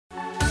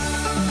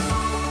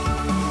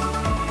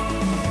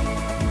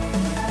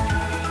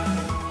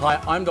Hi,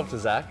 I'm Dr.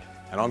 Zach.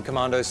 And I'm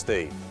Commando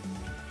Steve.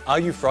 Are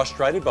you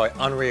frustrated by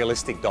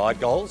unrealistic diet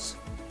goals?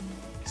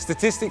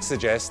 Statistics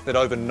suggest that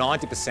over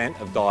 90%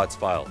 of diets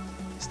fail.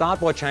 Start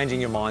by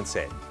changing your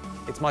mindset.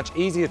 It's much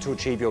easier to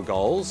achieve your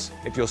goals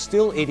if you're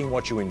still eating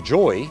what you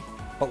enjoy,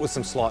 but with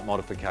some slight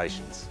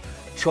modifications.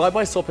 Try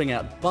by swapping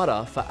out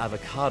butter for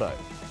avocado.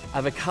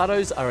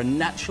 Avocados are a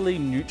naturally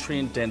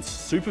nutrient-dense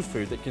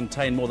superfood that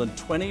contain more than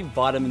 20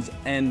 vitamins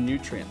and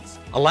nutrients.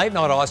 A late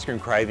night ice cream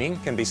craving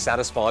can be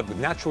satisfied with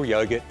natural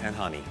yogurt and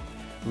honey.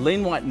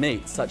 Lean white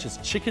meats such as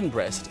chicken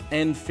breast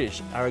and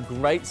fish are a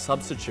great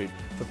substitute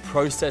for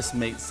processed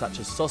meats such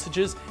as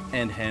sausages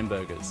and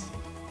hamburgers.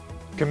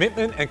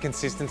 Commitment and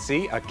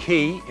consistency are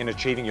key in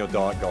achieving your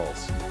diet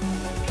goals.